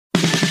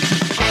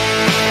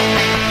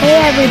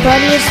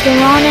everybody, it's the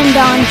Ron and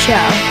Don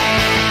Show.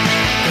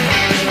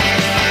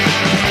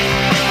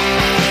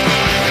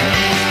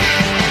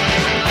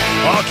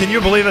 Oh, can you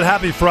believe it?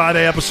 Happy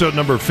Friday, episode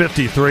number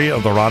 53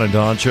 of the Ron and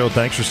Don Show.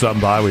 Thanks for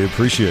stopping by. We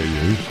appreciate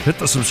you. Hit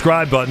the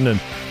subscribe button, and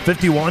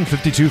 51,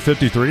 52,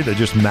 53, they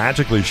just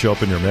magically show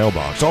up in your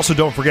mailbox. Also,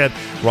 don't forget,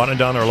 Ron and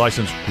Don are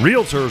licensed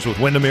realtors with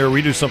Windermere.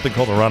 We do something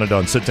called the Ron and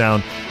Don Sit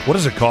Down. What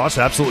does it cost?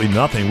 Absolutely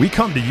nothing. We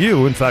come to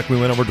you. In fact, we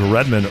went over to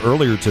Redmond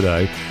earlier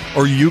today.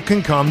 Or you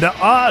can come to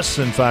us.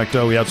 In fact,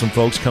 we had some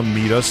folks come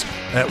meet us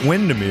at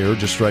Windermere,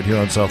 just right here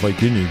on South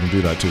Lake Union. You can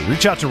do that too.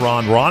 Reach out to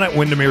Ron at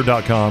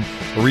windermere.com,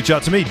 or reach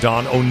out to me,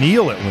 Don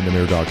O'Neill at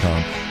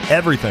windermere.com.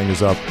 Everything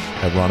is up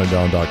at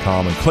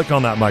ronanddon.com, and click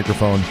on that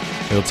microphone.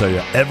 It'll tell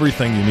you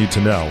everything you need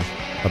to know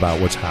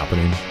about what's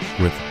happening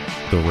with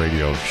the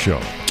radio show.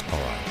 All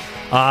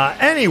right.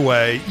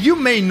 Anyway, you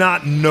may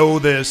not know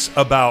this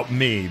about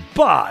me,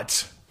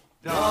 but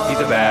He's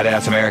a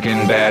badass American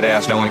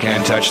badass. No one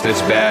can touch this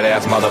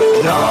badass mother.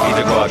 He's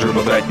a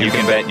quadruple threat. You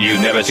can bet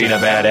you've never seen a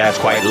badass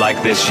quite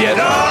like this yet.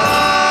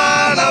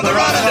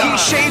 He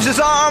shaves his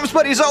arms,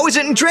 but he's always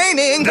in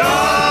training.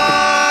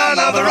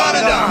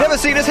 Never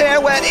seen his hair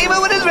wet,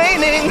 even when it's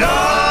raining. Don't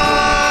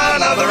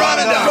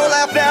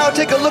laugh now,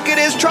 take a look at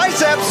his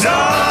triceps.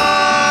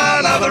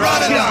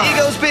 His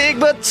ego's big,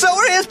 but so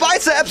are his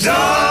biceps.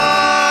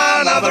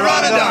 Don of the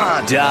Ron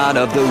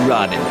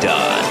and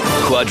Don.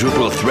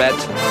 Quadruple threat,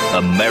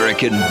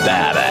 American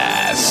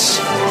badass.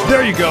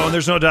 there you go, and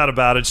there's no doubt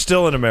about it.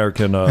 Still an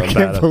American I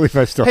can't believe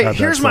I still have that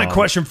here's my song.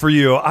 question for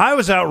you. I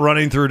was out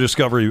running through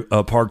Discovery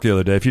Park the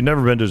other day. If you've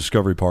never been to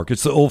Discovery Park,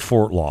 it's the old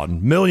Fort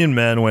Lawton. Million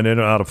men went in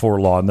and out of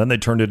Fort Lawton, then they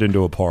turned it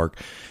into a park.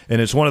 And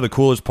it's one of the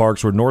coolest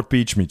parks where North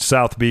Beach meets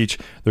South Beach.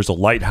 There's a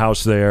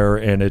lighthouse there,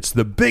 and it's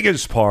the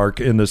biggest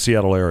park in the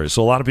Seattle area.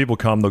 So a lot of people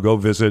come, they'll go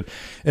visit.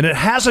 And it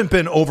hasn't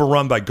been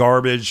overrun by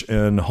garbage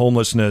and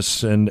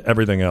homelessness and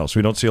everything else.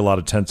 We don't see a lot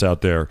of tents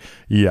out there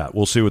yet.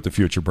 We'll see what the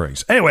future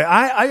brings. Anyway,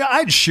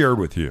 I'd shared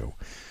with you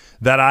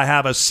that I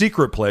have a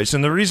secret place.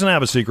 And the reason I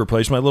have a secret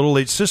place, my little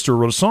late sister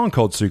wrote a song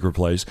called Secret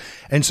Place.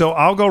 And so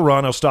I'll go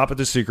run, I'll stop at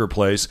the secret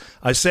place.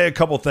 I say a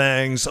couple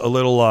things,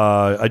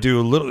 I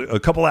do a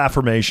couple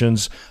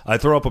affirmations. I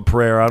throw up a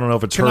prayer. I don't know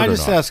if it's heard or not. Can I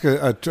just ask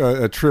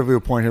a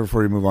trivial point here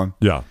before you move on?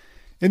 Yeah.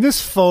 In this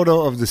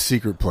photo of the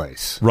secret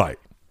place, Right.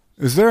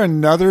 is there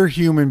another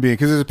human being?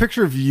 Because there's a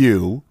picture of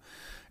you,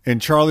 and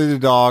Charlie the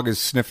dog is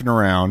sniffing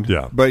around.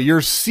 Yeah. But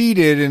you're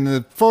seated, and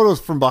the photo's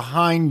from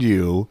behind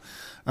you.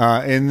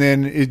 And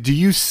then do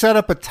you set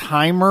up a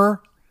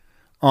timer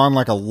on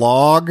like a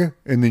log,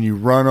 and then you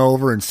run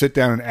over and sit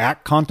down and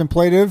act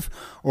contemplative?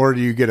 Or do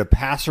you get a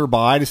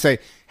passerby to say,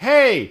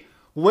 hey,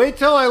 wait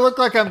till I look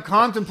like I'm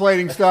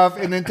contemplating stuff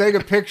and then take a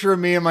picture of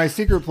me in my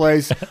secret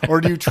place? Or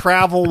do you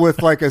travel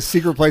with like a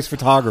secret place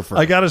photographer?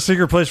 I got a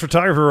secret place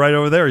photographer right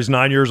over there. He's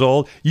 9 years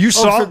old. You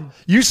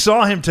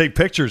saw him take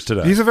pictures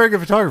today. He's a very good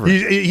photographer.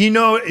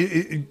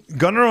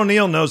 Gunnar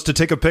O'Neill knows to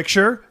take a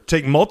picture,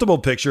 take multiple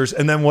pictures,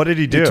 and then what did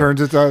he do?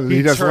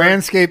 He does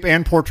landscape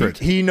and portrait.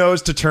 He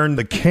knows to turn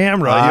the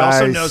camera. He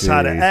also knows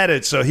how to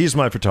edit, so he's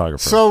my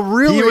photographer. So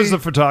really, he was the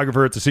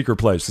photographer at the secret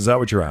place. Is that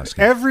what you're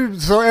asking?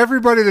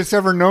 Everybody that's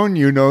ever known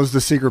you knows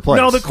the secret place.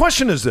 No, the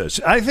question is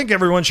this. I think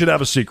everyone should have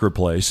a secret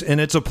place,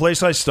 and it's a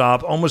place I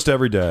stop almost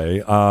every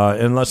day,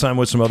 unless I'm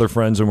with some other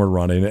friends and we're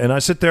running. And I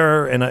sit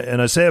there and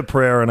I say a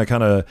prayer, and I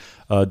kind of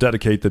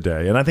dedicate the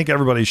day. And I think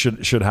everybody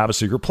should have a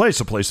secret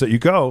place, a place that you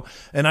go.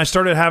 And I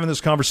started having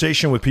this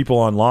conversation with people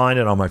online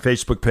and on my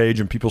Facebook page,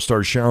 and people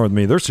started sharing with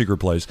me their secret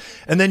place.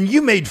 And then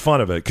you made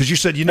fun of it because you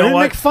said, you know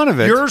what? Make fun of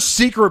it. Your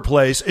secret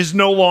place is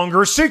no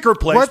longer a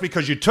secret place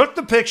because you took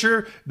the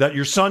picture that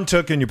your son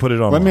took and you put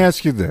it on. Let me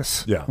ask you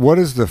this. Yeah. What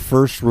is the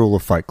first rule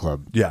of Fight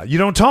Club? Yeah, you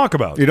don't talk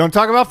about it. You don't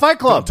talk about Fight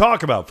Club. Don't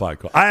talk about Fight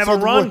Club. I have a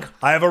run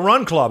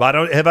club.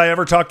 Have I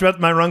ever talked about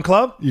my run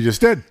club? You just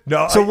did.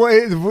 No. So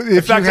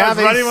if you have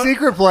a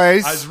secret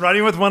place, I was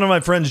running with one of my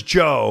friends,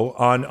 Joe,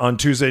 on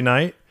Tuesday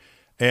night,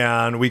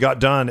 and we got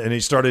done, and he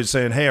started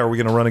saying, "Hey, are we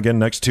going to run again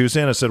next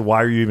Tuesday?" And I said,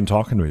 "Why are you even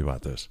talking to me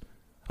about this?"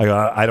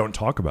 I don't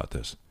talk about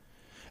this.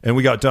 And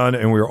we got done,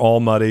 and we were all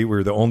muddy. We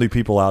were the only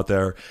people out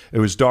there. It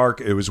was dark.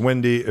 It was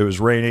windy. It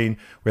was raining.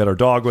 We had our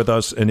dog with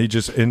us, and he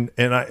just and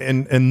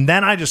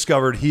then I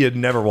discovered he had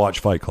never watched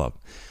Fight Club,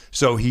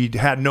 so he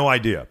had no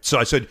idea. So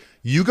I said,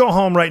 "You go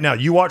home right now.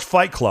 You watch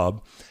Fight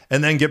Club,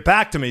 and then get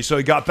back to me." So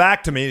he got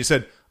back to me. He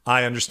said,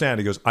 I understand.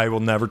 He goes, I will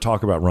never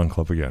talk about Run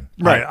Club again.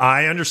 Right.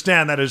 I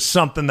understand that is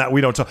something that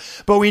we don't talk.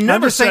 But we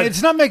never said.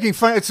 It's not making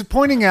fun. It's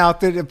pointing out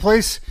that a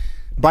place,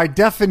 by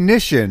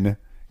definition,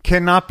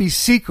 cannot be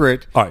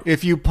secret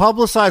if you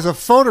publicize a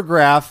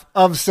photograph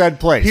of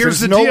said place. Here's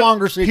it's the no deal.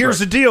 longer secret. Here's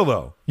the deal,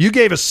 though. You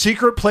gave a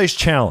secret place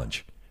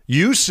challenge.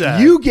 You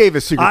said you gave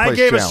a secret place I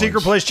gave challenge. a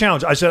secret place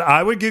challenge. I said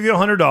I would give you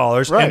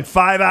 $100 in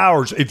 5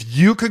 hours if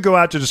you could go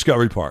out to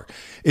Discovery Park,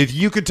 if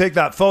you could take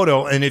that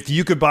photo, and if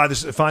you could find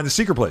the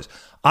secret place.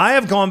 I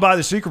have gone by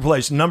the secret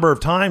place a number of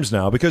times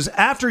now because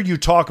after you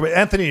talk about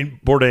Anthony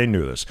Bourdain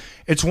knew this.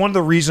 It's one of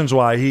the reasons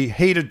why he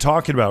hated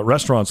talking about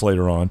restaurants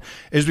later on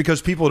is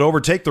because people would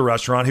overtake the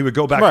restaurant. He would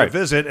go back to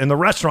visit and the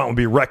restaurant would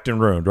be wrecked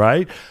and ruined,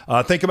 right?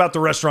 Think about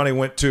the restaurant he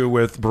went to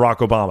with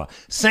Barack Obama.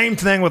 Same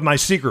thing with my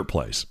secret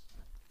place.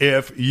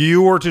 If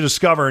you were to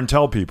discover and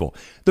tell people,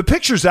 the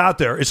picture's out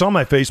there. It's on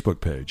my Facebook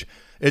page.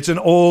 It's an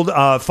old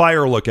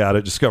fire look at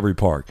Discovery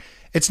Park.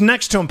 It's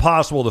next to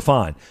impossible to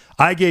find.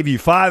 I gave you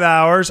 5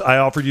 hours. I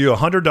offered you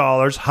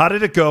 $100. How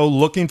did it go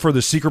looking for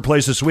the secret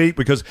place this week?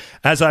 Because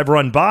as I've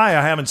run by,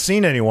 I haven't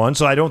seen anyone,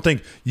 so I don't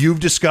think you've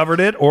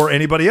discovered it or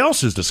anybody else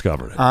has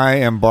discovered it. I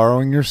am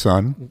borrowing your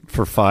son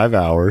for 5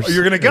 hours. Oh,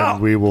 you're going to go.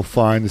 We will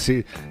find the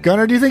secret.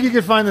 Gunnar, do you think you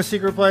could find the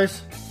secret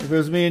place if it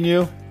was me and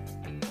you?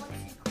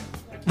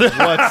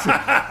 What's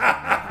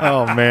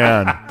Oh,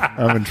 man.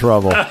 I'm in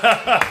trouble.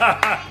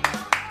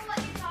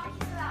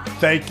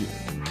 Thank you.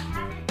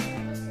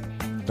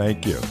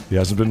 Thank you. He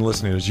hasn't been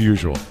listening as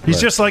usual.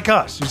 He's just like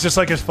us. He's just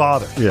like his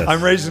father. Yes.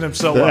 I'm raising him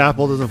so The well.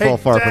 apple doesn't fall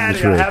far Daddy, from the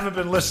tree. I haven't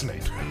been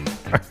listening.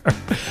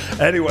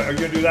 Anyway, are you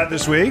going to do that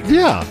this week?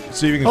 Yeah.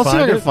 See if you can I'll find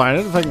see if I it? can find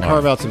it, if I can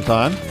carve out some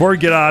time. Before we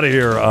get out of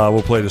here,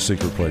 we'll play the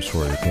secret place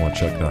for you if you want to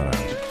check that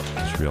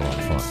out. It's be a lot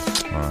of fun.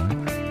 All right?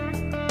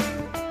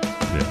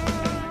 Yeah.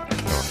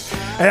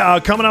 All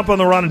right. Hey, coming up on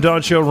the Ron and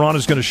Don Show, Ron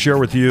is going to share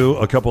with you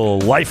a couple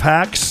of life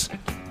hacks.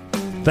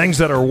 Things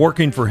that are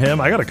working for him.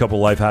 I got a couple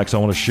life hacks I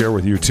want to share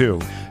with you, too.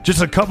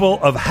 Just a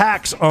couple of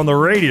hacks on the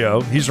radio.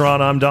 He's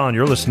Ron, I'm Don.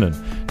 You're listening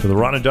to the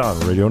Ron and Don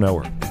Radio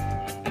Network.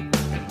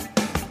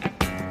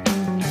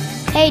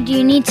 Hey, do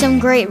you need some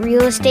great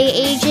real estate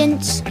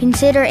agents?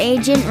 Consider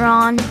Agent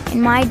Ron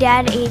and my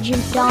dad,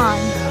 Agent Don.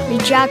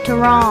 Reach out to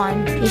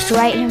Ron. Just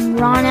write him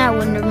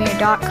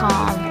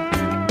ron@windermere.com.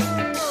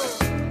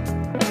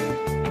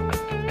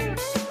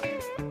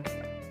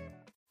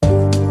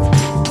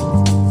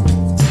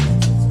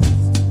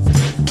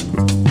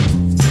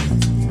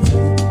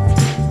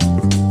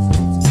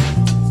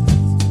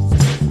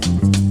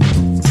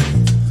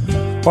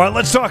 All right,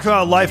 let's talk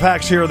about life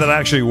hacks here that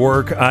actually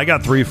work. I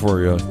got 3 for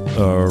you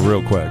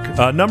real quick.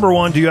 Number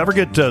 1, do you ever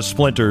get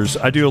splinters?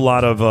 I do a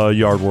lot of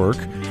yard work.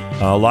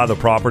 A lot of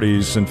the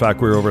properties, in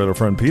fact, we were over at our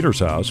friend Peter's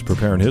house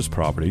preparing his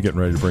property, getting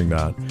ready to bring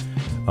that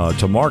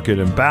to market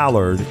in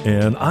Ballard,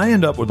 and I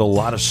end up with a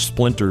lot of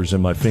splinters in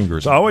my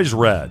fingers. I always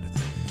read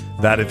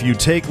that if you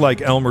take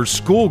like Elmer's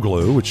school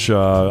glue, which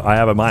I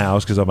have at my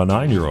house because I'm a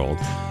 9-year-old,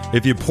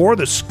 if you pour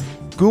the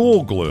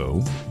school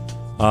glue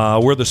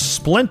where the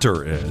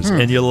splinter is,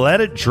 and you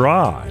let it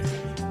dry,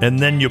 and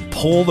then you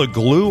pull the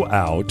glue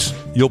out,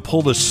 you'll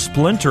pull the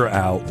splinter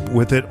out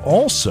with it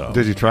also.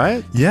 Did you try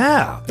it?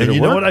 Yeah. Did and it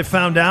you work? know what I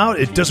found out?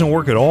 It doesn't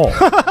work at all.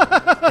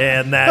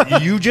 And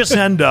that you just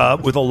end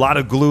up with a lot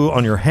of glue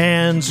on your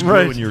hands,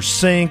 glue in your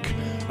sink,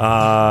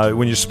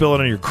 when you spill it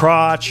on your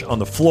crotch, on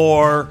the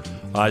floor.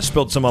 I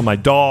spilled some on my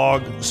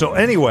dog. So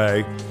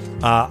anyway,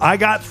 I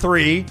got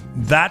 3.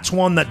 That's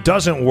one that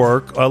doesn't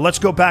work. Let's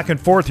go back and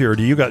forth here.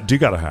 Do you got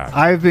a hack?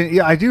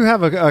 I do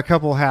have a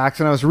couple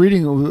hacks, and I was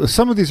reading.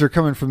 Some of these are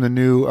coming from the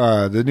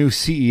new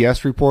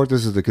CES report.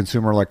 This is the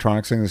Consumer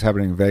Electronics thing that's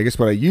happening in Vegas,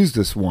 but I used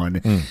this one.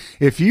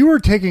 If you were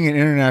taking an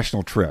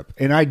international trip,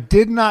 and I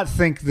did not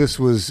think this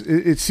was,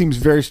 it seems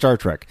very Star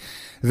Trek.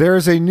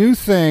 There's a new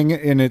thing,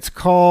 and it's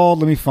called.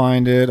 Let me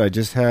find it. I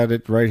just had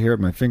it right here at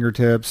my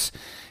fingertips.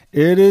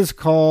 It is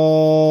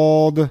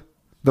called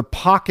the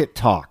Pocket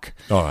Talk.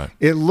 All right.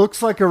 It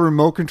looks like a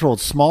remote control.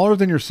 It's smaller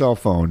than your cell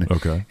phone.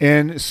 Okay.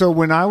 And so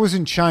when I was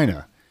in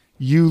China,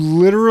 you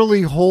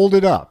literally hold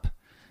it up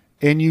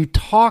and you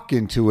talk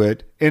into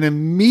it, and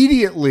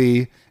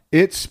immediately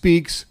it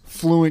speaks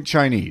fluent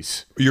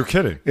Chinese. You're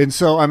kidding. And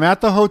so I'm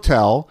at the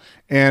hotel,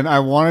 and I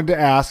wanted to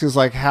ask, is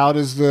like, how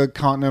does the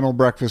continental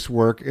breakfast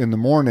work in the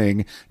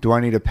morning? Do I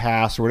need a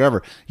pass or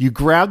whatever? You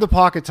grab the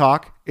Pocket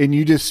Talk and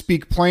you just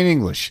speak plain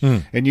English.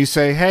 And you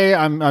say, hey,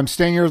 I'm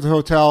staying here at the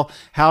hotel.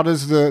 How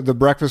does the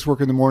breakfast work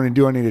in the morning?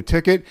 Do I need a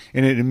ticket?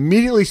 And it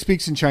immediately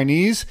speaks in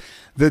Chinese.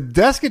 The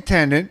desk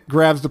attendant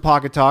grabs the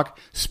Pocket Talk,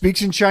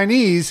 speaks in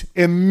Chinese,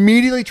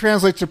 immediately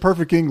translates to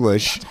perfect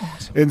English.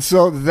 Awesome. And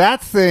so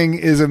that thing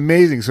is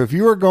amazing. So if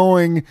you are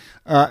going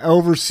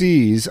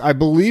overseas, I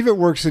believe it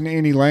works in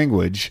any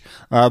language,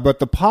 but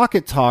the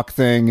Pocket Talk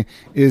thing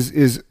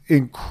is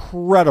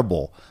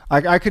incredible.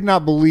 I could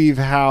not believe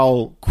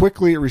how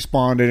quickly it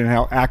responded and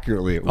how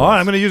accurately it was. All right,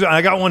 I'm going to use it.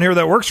 I got one here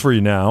that works for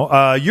you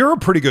now. You're a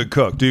pretty good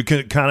cook. Do you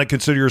kind of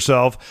consider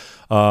yourself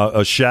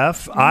a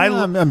chef?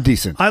 I'm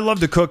decent. I love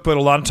to cook, but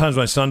a lot of times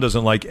my son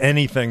doesn't like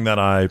anything that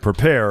I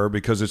prepare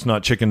because it's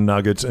not chicken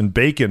nuggets and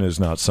bacon is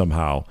not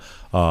somehow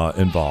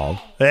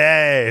involved.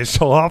 Hey,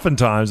 so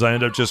oftentimes I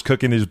end up just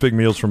cooking these big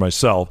meals for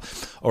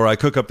myself, or I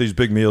cook up these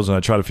big meals and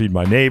I try to feed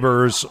my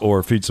neighbors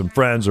or feed some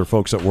friends or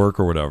folks at work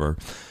or whatever.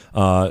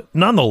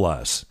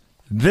 Nonetheless,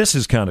 this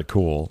is kind of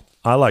cool.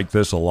 I like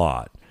this a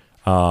lot.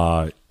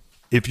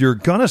 if you're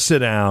gonna sit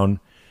down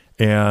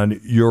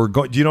and do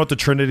you know what the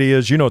Trinity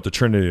is? You know what the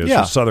Trinity is?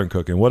 Yeah. It's Southern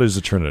cooking. What is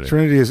the Trinity?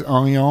 Trinity is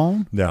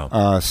onion,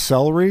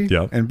 celery,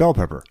 and bell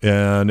pepper.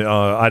 And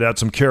I'd add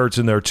some carrots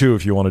in there too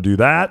if you want to do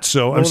that.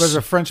 So there's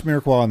a French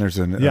mirepoix and there's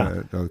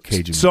a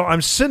Cajun. So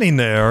I'm sitting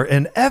there,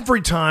 and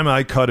every time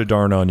I cut a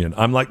darn onion,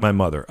 I'm like my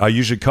mother. I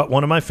usually cut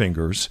one of my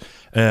fingers.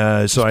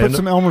 Put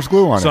some Elmer's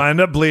glue on it. So I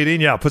end up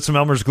bleeding. Yeah, put some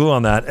Elmer's glue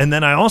on that. And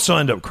then I also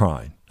end up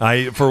crying.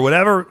 Why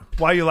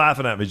are you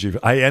laughing at me, Chief?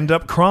 I end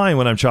up crying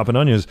when I'm chopping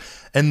onions.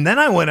 And then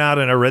I went out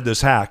and I read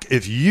this hack.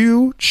 If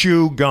you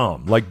chew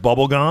gum, like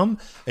bubble gum,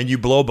 and you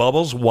blow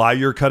bubbles while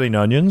you're cutting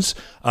onions,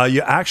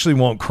 you actually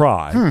won't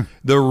cry.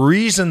 The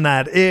reason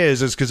that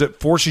is because it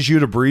forces you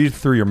to breathe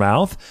through your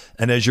mouth.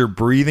 And as you're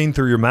breathing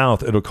through your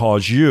mouth, it'll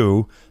cause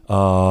you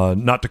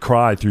not to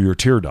cry through your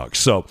tear ducts.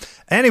 So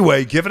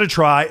anyway, give it a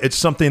try. It's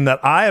something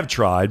that I have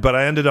tried, but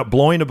I ended up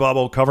blowing a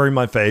bubble, covering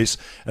my face,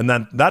 and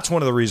then that's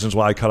one of the reasons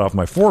why I cut off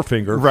my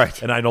forefinger.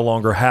 Right. And I no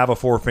longer have a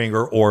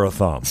forefinger or a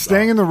thumb.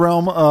 Staying in the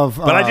realm of...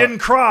 but I didn't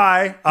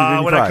cry,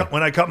 when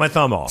I cut my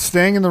thumb off.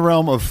 Staying in the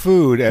realm of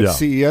food at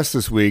CES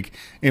this week,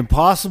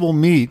 Impossible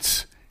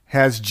Meats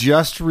has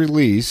just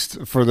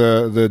released for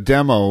the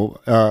demo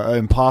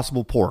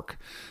Impossible Pork.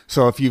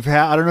 So if you've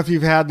had, I don't know if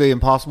you've had the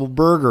Impossible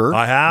Burger.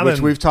 I have,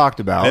 which we've talked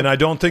about, and I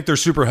don't think they're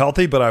super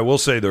healthy, but I will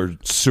say they're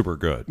super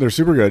good. They're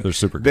super good.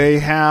 They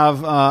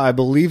have, I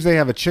believe, they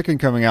have a chicken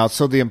coming out.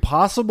 So the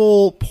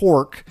Impossible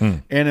Pork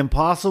and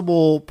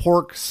Impossible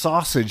Pork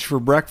Sausage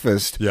for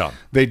breakfast. Yeah,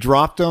 they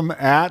dropped them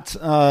at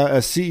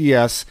a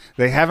CES.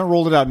 They haven't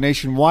rolled it out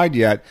nationwide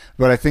yet,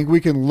 but I think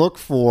we can look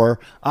for.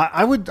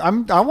 I want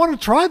to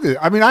try this.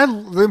 I mean,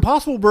 the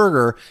Impossible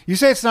Burger. You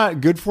say it's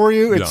not good for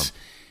you. It's.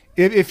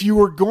 If you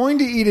were going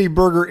to eat a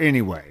burger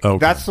anyway,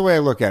 that's the way I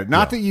look at it.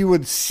 Not that you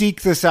would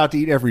seek this out to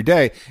eat every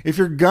day. If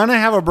you're going to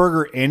have a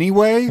burger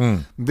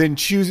anyway, then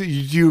choose it. Do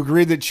you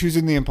agree that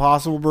choosing the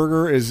Impossible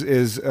Burger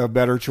is a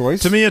better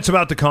choice? To me, it's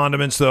about the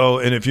condiments, though.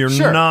 And if you're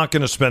not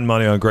going to spend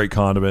money on great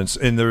condiments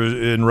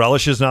and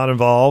relish is not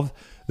involved,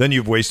 then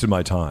you've wasted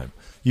my time.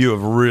 You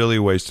have really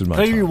wasted my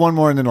time. I'll give you one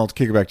more, and then I'll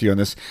kick it back to you on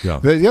this. Yeah.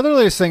 The other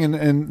latest thing,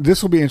 and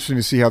this will be interesting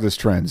to see how this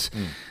trends.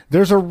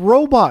 There's a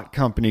robot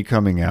company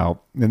coming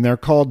out, and they're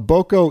called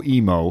Boko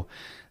Emo.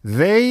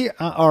 They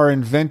are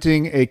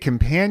inventing a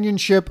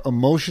companionship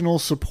emotional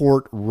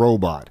support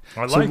robot.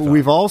 I like that.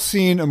 We've all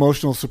seen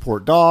emotional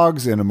support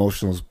dogs and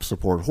emotional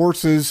support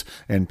horses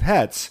and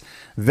pets.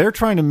 They're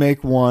trying to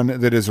make one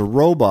that is a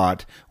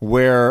robot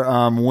where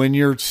when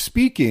you're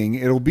speaking,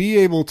 it'll be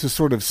able to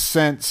sort of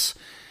sense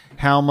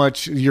how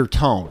much your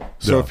tone.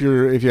 So if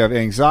you have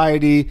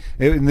anxiety,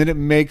 and then it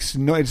makes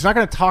it's not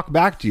going to talk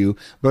back to you,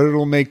 but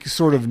it'll make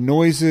sort of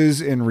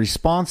noises and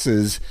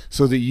responses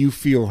so that you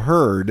feel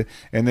heard.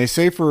 And they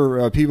say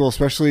for people,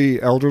 especially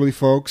elderly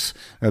folks,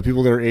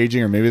 people that are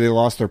aging, or maybe they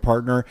lost their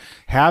partner,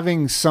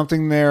 having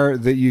something there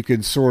that you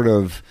could sort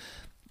of,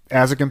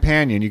 as a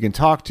companion, you can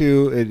talk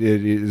to.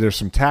 There's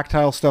some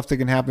tactile stuff that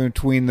can happen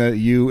between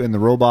you and the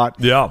robot.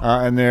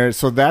 Yeah,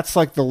 so that's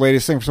like the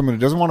latest thing for someone who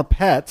doesn't want a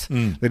pet.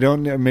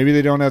 Maybe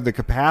they don't have the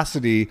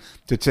capacity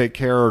to take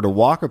care or to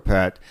walk a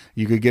pet.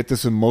 You could get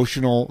this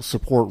emotional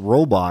support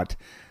robot.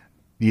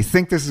 Do you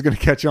think this is going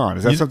to catch on?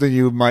 Is that something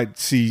you might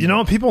see? You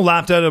know, people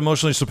laughed at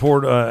emotionally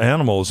support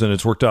animals, and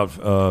it's worked out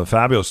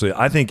fabulously.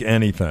 I think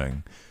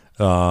anything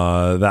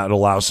that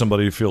allows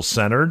somebody to feel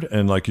centered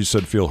and, like you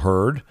said, feel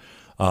heard.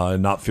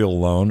 And not feel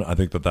alone. I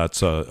think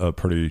that's a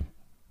pretty,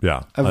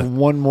 I have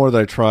one more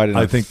that I tried, and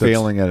I think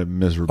failing at it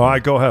miserably. All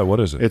right, go ahead. What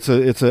is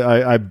it?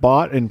 I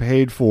bought and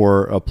paid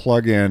for a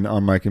plug-in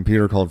on my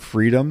computer called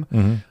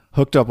Freedom.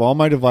 Hooked up all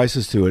my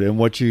devices to it, and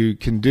what you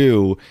can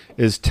do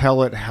is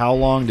tell it how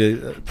long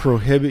to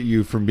prohibit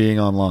you from being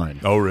online.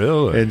 Oh,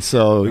 really? And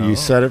so you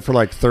set it for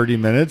like 30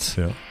 minutes,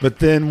 but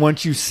then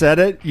once you set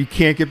it, you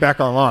can't get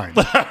back online.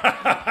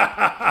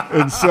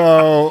 And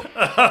so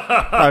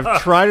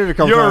I've tried it a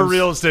couple times. You're a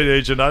real estate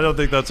agent. I don't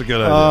think that's a good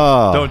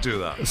idea. Don't do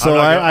that. So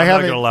I'm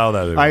not going to allow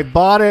that anymore. I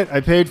bought it. I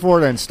paid for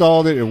it. I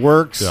installed it. It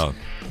works. Yeah.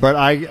 But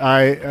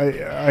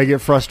I get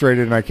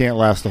frustrated, and I can't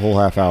last the whole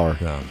half hour.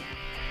 Yeah.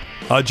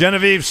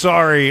 Genevieve,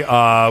 sorry.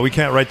 We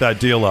can't write that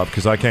deal up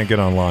because I can't get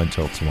online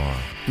till tomorrow.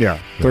 Yeah,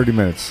 30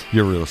 minutes.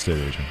 You're a real estate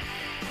agent.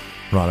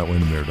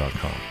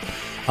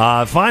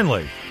 Ron@windermere.com.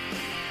 Finally,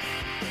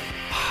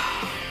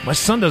 my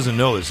son doesn't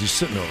know this. He's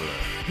sitting over there.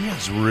 He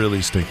has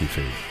really stinky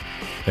feet.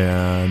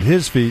 And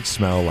his feet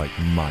smell like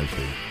my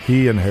feet.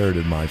 He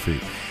inherited my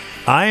feet.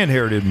 I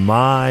inherited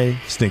my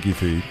stinky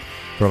feet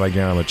from my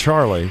grandma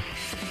Charlie.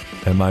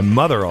 And my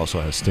mother also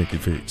has stinky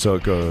feet. So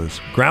it goes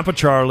Grandpa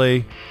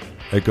Charlie.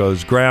 It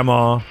goes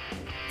Grandma.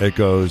 It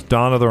goes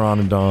Don of the Ron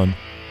and Don.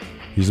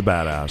 He's a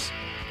badass.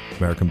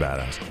 American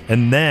badass.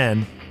 And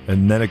then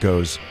it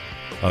goes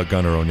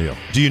Gunnar O'Neill.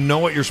 Do you know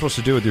what you're supposed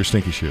to do with your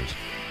stinky shoes?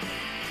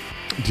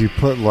 Do you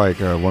put like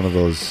one of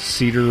those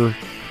cedar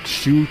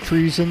shoe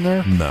trees in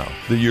there? No.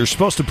 You're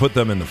supposed to put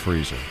them in the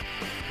freezer.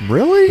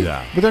 Really?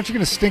 Yeah. But aren't you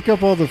going to stink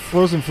up all the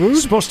frozen food?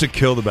 It's supposed to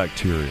kill the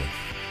bacteria.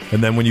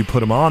 And then when you put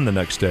them on the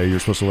next day, you're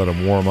supposed to let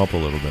them warm up a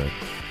little bit.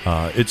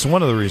 It's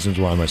one of the reasons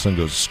why my son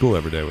goes to school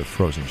every day with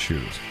frozen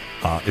shoes.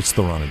 It's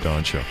the Ron and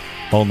Don Show,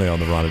 only on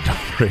the Ron and Don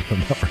Radio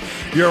Network.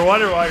 You're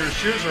wondering why your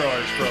shoes are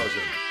always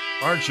frozen,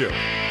 aren't you?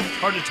 It's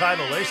hard to tie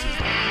the laces.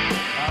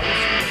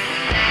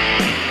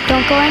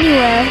 Don't go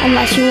anywhere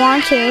unless you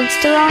want to.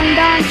 It's the Ron and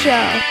Don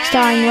Show,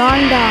 starring Ron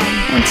and Don,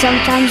 and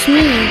sometimes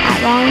me at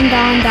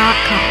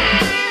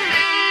ronanddon.com.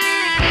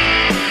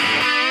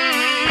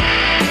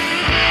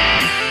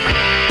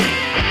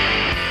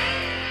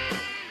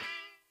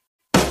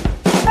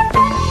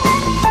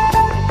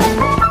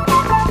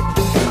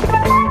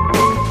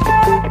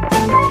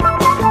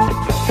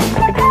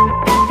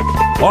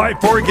 All right,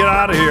 before we get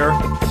out of here,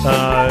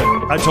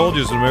 I told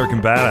you as an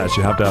American Badass,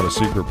 you have to have a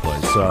secret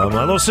place. My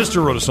little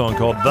sister wrote a song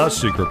called The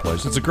Secret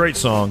Place. It's a great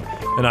song,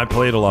 and I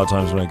play it a lot of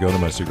times when I go to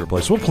my secret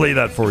place. We'll play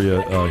that for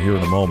you here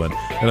in a moment.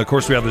 And, of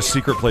course, we have the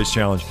Secret Place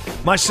Challenge.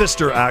 My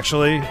sister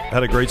actually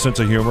had a great sense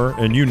of humor,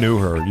 and you knew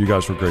her. You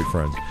guys were great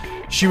friends.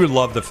 She would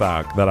love the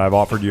fact that I've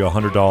offered you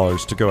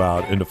 $100 to go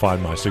out and to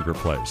find my secret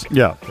place.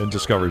 Yeah. In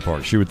Discovery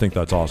Park. She would think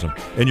that's awesome.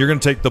 And you're going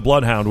to take the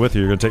Bloodhound with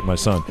you. You're going to take my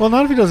son. Well,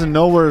 not if he doesn't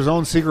know where his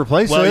own secret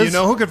place is. Well, you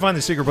know who could find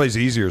the secret place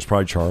easier is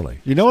probably Charlie.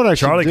 You know what I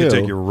Charlie should do? could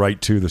take you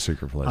right to the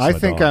secret place. I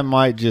think I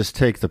might just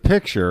take the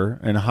picture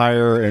and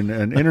hire an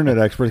internet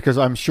expert because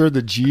I'm sure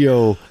the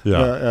geo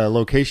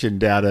location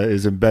data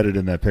is embedded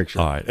in that picture.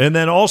 All right. And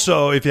then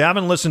also, if you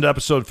haven't listened to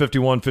episode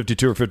 51,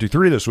 52, or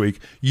 53 this week,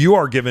 you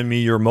are giving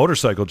me your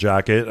motorcycle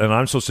jacket,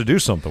 and I'm supposed to do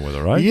something with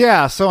it, right?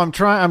 Yeah, so I'm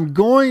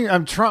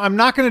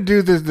not going to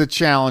do the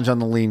challenge on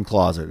the lean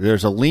closet.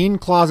 There's a lean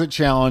closet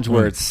challenge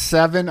where it's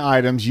 7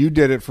 items. You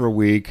did it for a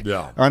week.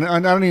 Yeah. And I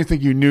don't even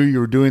think you knew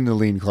you were doing the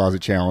lean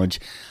closet challenge.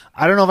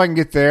 I don't know if I can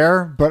get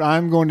there, but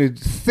I'm going to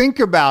think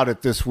about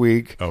it this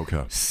week.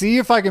 Okay. See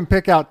if I can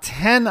pick out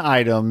 10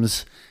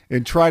 items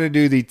and try to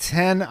do the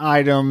 10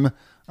 item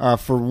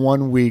for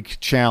 1 week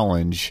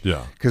challenge.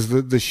 Yeah. Because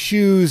the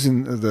shoes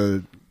and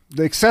the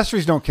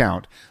accessories don't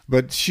count,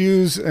 but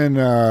shoes and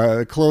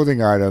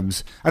clothing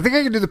items. I think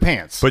I can do the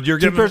pants. But you're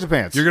 2 giving pairs of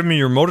pants. You're giving me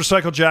your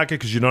motorcycle jacket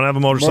because you don't have a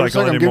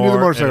motorcycle I'm anymore. giving you the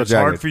motorcycle and it's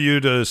jacket. hard for you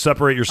to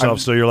separate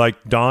yourself. So you're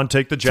like, Don,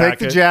 take the jacket.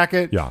 Take the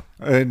jacket. Yeah.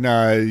 And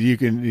you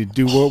can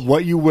do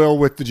what you will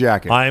with the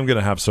jacket. I am going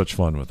to have such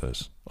fun with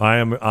this.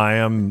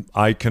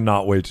 I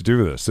cannot wait to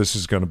do this. This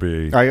is going to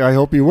be. I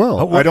hope you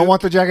will. I don't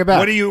want the jacket back.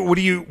 What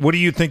do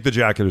you think the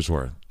jacket is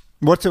worth?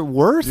 What's it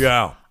worth?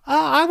 Yeah.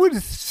 I would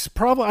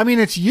probably. I mean,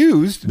 it's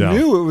used. No.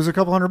 New. It was a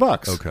couple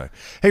 $100. Okay.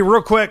 Hey,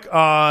 real quick,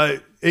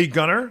 hey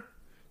Gunner,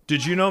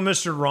 did you know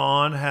Mr.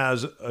 Ron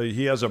has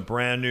a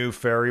brand new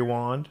fairy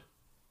wand?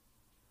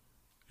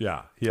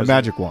 Yeah, he has a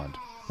magic wand.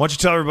 Why don't you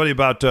tell everybody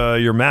about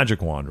your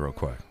magic wand real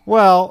quick?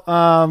 Well,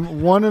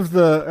 one of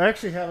the. I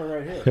actually have it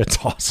right here. It's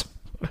awesome.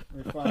 Let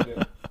me find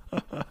it.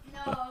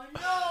 No.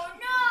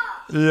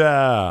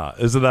 Yeah,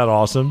 isn't that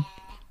awesome?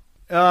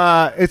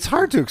 It's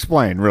hard to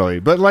explain,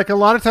 really, but like a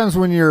lot of times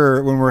when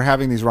we're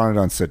having these Ron and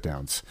Don sit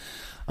downs,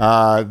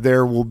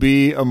 there will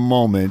be a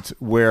moment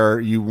where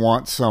you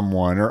want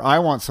someone, or I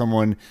want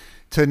someone,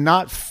 to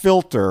not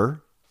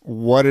filter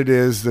what it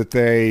is that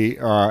they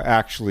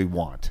actually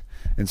want.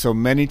 And so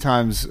many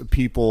times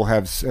people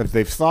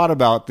they've thought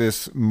about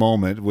this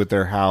moment with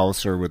their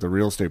house or with a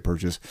real estate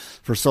purchase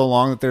for so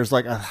long that there's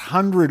like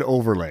 100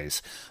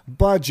 overlays,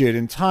 budget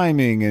and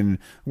timing and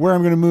where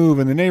I'm going to move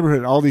and the neighborhood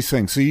and all these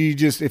things. So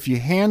if you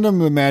hand them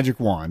the magic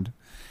wand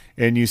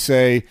and you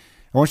say,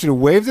 I want you to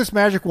wave this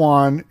magic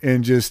wand,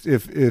 and just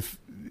if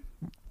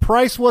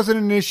price wasn't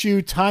an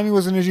issue, timing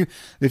wasn't an issue,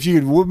 if you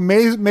could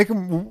make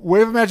them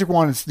wave a magic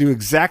wand and do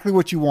exactly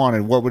what you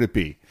wanted, what would it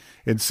be?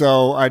 And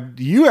so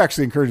you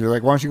actually encouraged me,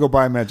 like, why don't you go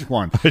buy a magic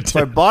wand?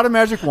 So I bought a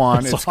magic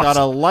wand. It's got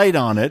a light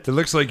on it. It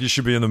looks like you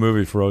should be in the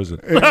movie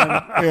Frozen.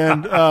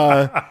 And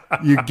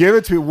you give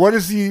it to me. What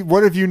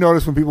have you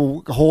noticed when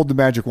people hold the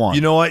magic wand?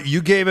 You know what?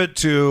 You gave it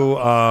to.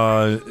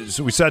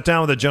 So we sat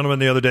down with a gentleman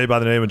the other day by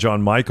the name of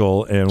John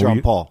Michael and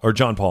John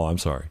Paul. I'm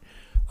sorry.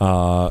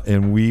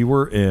 And we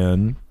were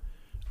in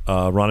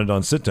Ron and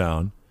Don Sit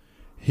Down.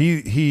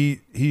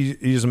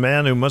 He's a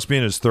man who must be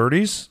in his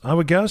 30s, I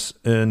would guess,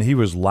 and he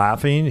was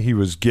laughing, he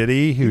was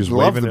giddy, he was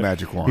waving the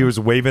magic wand. He was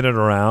waving it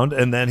around,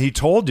 and then he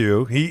told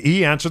you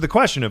he answered the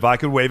question if I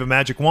could wave a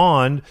magic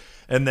wand,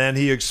 and then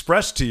he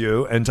expressed to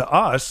you and to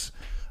us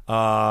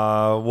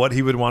what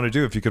he would want to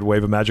do if you could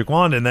wave a magic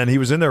wand, and then he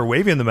was in there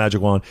waving the magic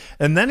wand,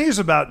 and then he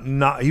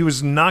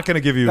was not going to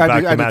give you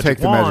back the magic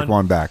wand. The magic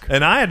wand back,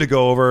 and I had to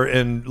go over,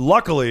 and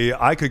luckily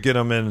I could get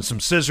him in some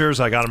scissors.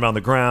 I got him on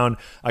the ground.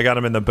 I got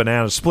him in the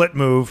banana split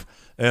move.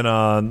 And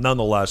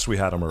nonetheless, we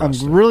had him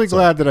arrested. I'm really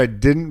glad that I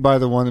didn't buy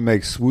the one that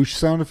makes swoosh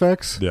sound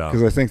effects. Yeah,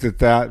 because I think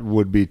that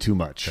would be too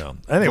much. Yeah.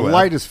 Anyway, the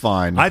light is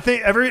fine. I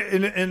think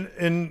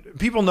and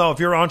people know if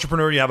you're an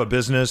entrepreneur, you have a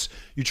business,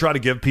 you try to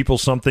give people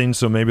something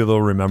so maybe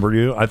they'll remember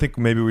you. I think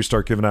maybe we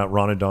start giving out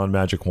Ron and Don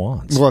magic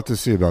wands. We'll have to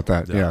see about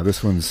that. Yeah,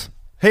 this one's.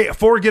 Hey,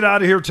 before we get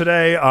out of here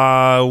today,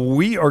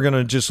 we are going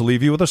to just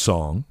leave you with a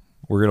song.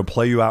 We're going to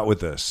play you out with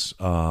this.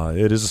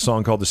 It is a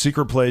song called The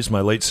Secret Place.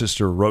 My late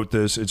sister wrote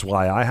this. It's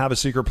why I have a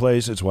secret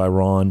place. It's why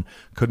Ron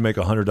couldn't make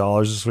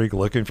 $100 this week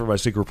looking for my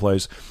secret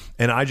place.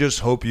 And I just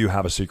hope you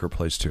have a secret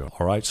place too.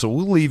 All right. So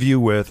we'll leave you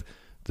with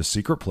The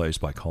Secret Place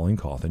by Colleen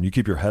Cawthon. You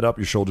keep your head up,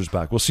 your shoulders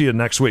back. We'll see you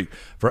next week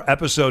for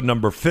episode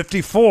number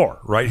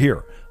 54 right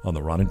here on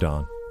the Ron and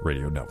Don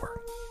Radio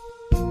Network.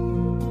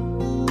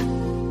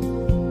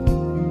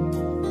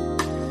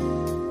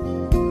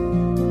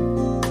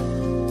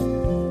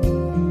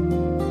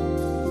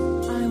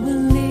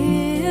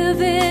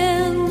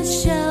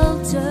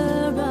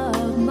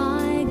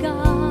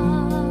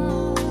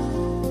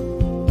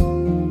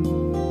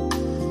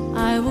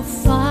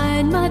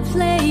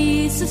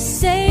 Place of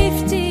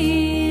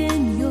safety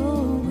in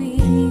your wings.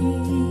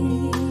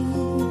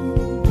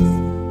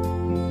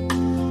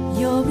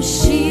 You're a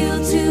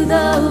shield to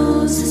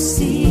those who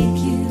seek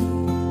you.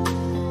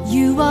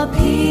 You are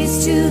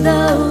peace to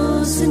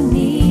those who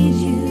need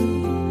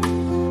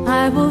you.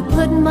 I will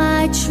put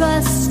my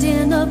trust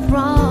in the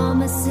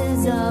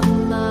promises of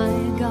my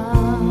God.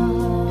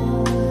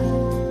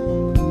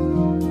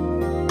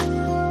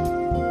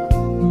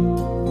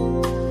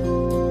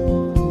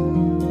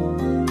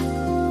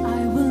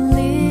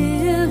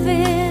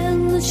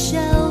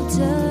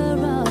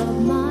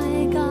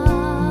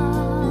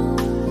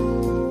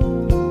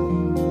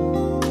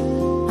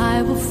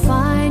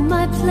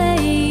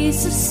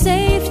 Place of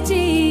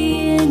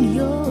safety in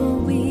your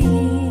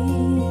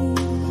wings.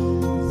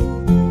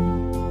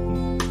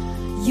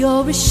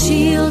 You're a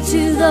shield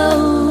to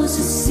those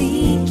who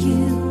seek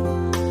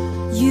you.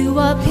 You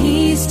are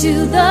peace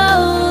to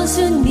those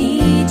who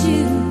need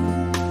you.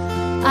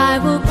 I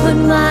will put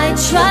my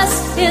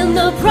trust in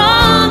the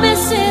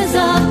promises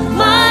of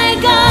my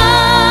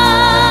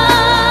God.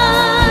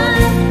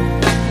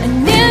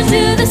 And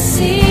into the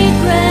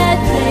secret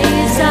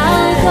place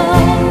I'll go.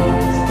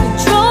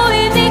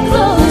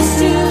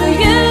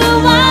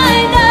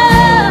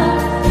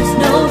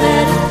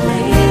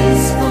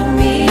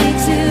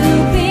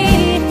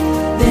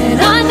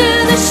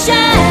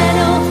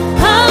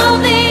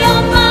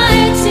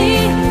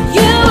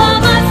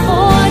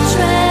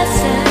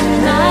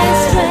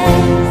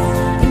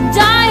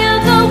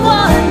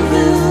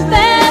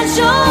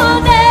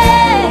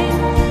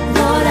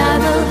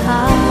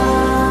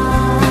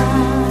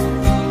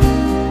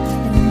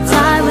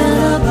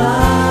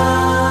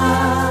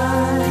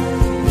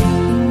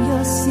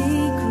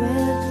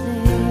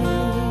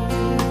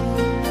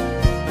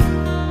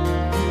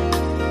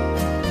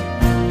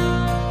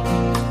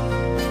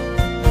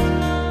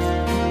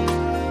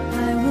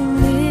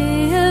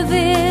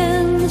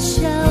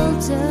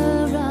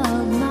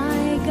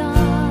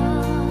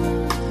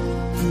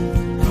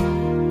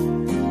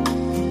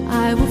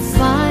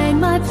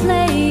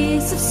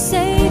 Place of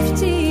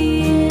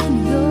safety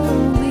in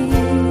your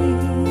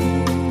wings.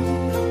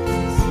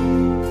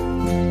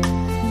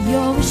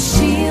 You're a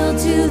shield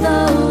to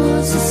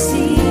those who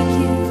see